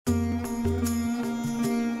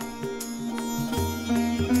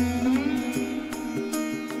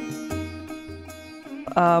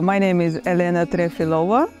My name is Elena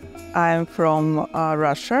Trefilova. I'm from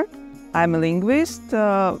Russia. I'm a linguist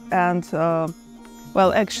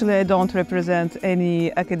well, actually I don't represent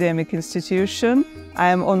any academic institution. I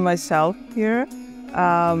am on myself here,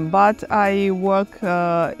 but I work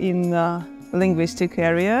in linguistic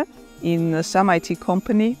area in some IT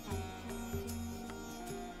company.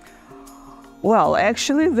 Well,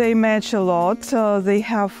 actually they match a lot. They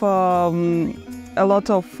have a lot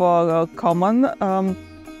of common,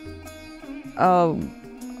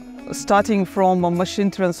 starting from a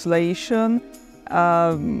machine translation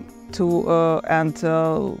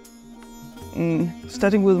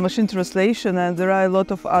starting with machine translation, and there are a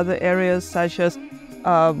lot of other areas such as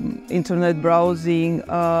internet browsing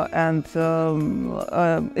and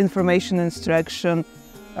information extraction,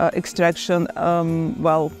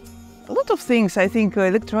 well, a lot of things. I think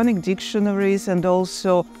electronic dictionaries, and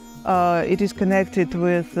also it is connected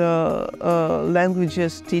with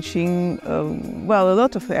languages teaching, well, a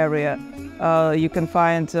lot of area. You can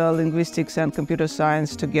find linguistics and computer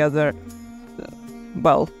science together.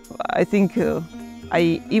 Well, I think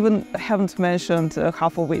I even haven't mentioned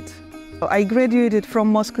half of it. I graduated from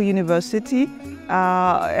Moscow University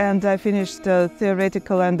and I finished the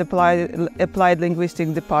theoretical and applied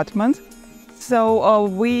linguistics department. So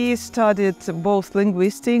we studied both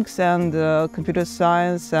linguistics and computer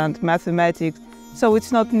science and mathematics. So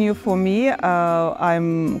it's not new for me.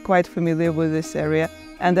 I'm quite familiar with this area.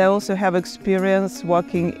 And I also have experience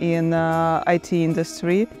working in IT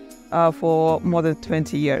industry for more than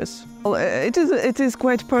 20 years. Well, it is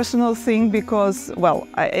quite personal thing because, well,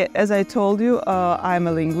 as I told you, I'm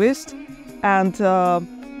a linguist, and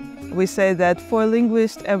we say that for a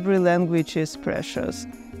linguist, every language is precious.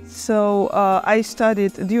 So I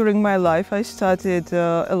studied, during my life, I studied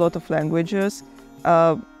a lot of languages.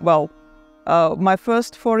 My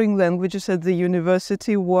first foreign languages at the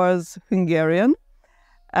university was Hungarian.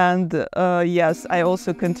 And yes, I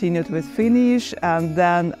also continued with Finnish, and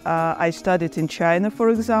then I studied in China, for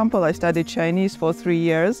example. I studied Chinese for 3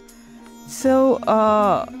 years. So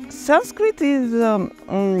Sanskrit is a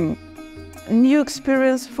new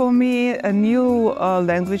experience for me, a new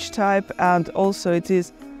language type, and also it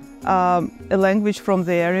is a language from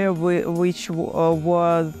the area which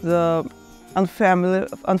was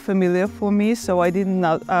unfamiliar for me. So I didn't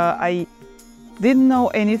know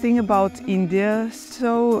anything about India,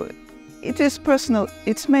 so it is personal.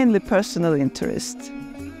 It's mainly personal interest.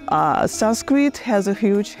 Sanskrit has a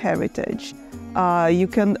huge heritage.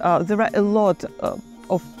 There are a lot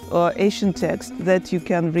of ancient texts that you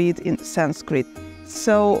can read in Sanskrit.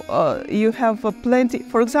 So you have plenty.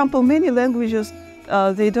 For example, many languages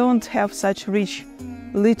they don't have such rich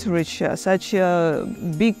literature, such a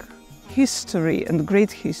big history and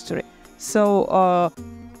great history. So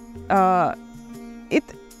it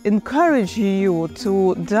encourages you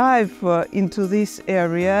to dive into this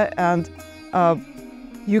area, and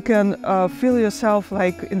you can feel yourself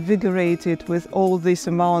like invigorated with all this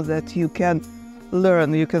amount that you can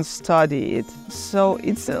learn, you can study it. So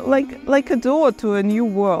it's like a door to a new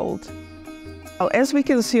world. As we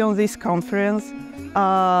can see on this conference,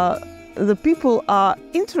 the people are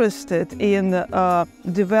interested in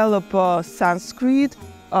develop Sanskrit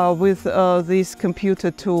with these computer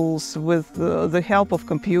tools, with the help of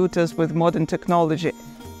computers, with modern technology.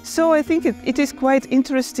 So I think it is quite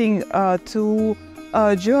interesting to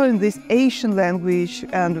join this Asian language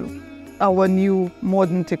and our new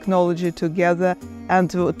modern technology together, and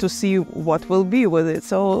to see what will be with it.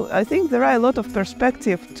 So I think there are a lot of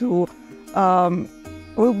perspective to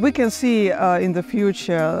we can see in the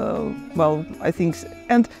future. Well, I think,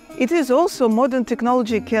 and it is also modern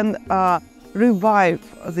technology can revive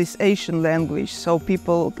this Asian language, so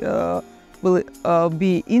people will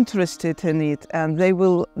be interested in it, and they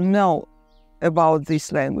will know about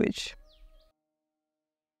this language.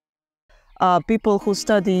 People who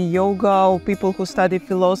study yoga, or people who study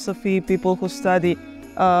philosophy, people who study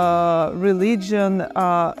religion,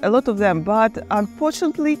 a lot of them. But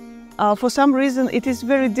unfortunately, for some reason, it is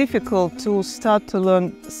very difficult to start to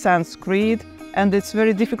learn Sanskrit, and it's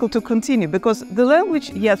very difficult to continue, because the language,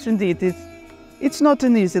 yes, indeed, it's not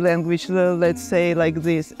an easy language, let's say like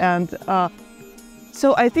this. And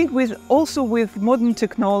so I think also with modern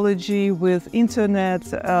technology, with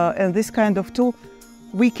internet and this kind of tool,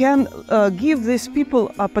 we can give these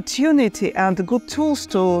people opportunity and good tools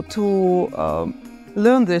to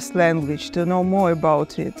learn this language, to know more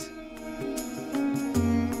about it.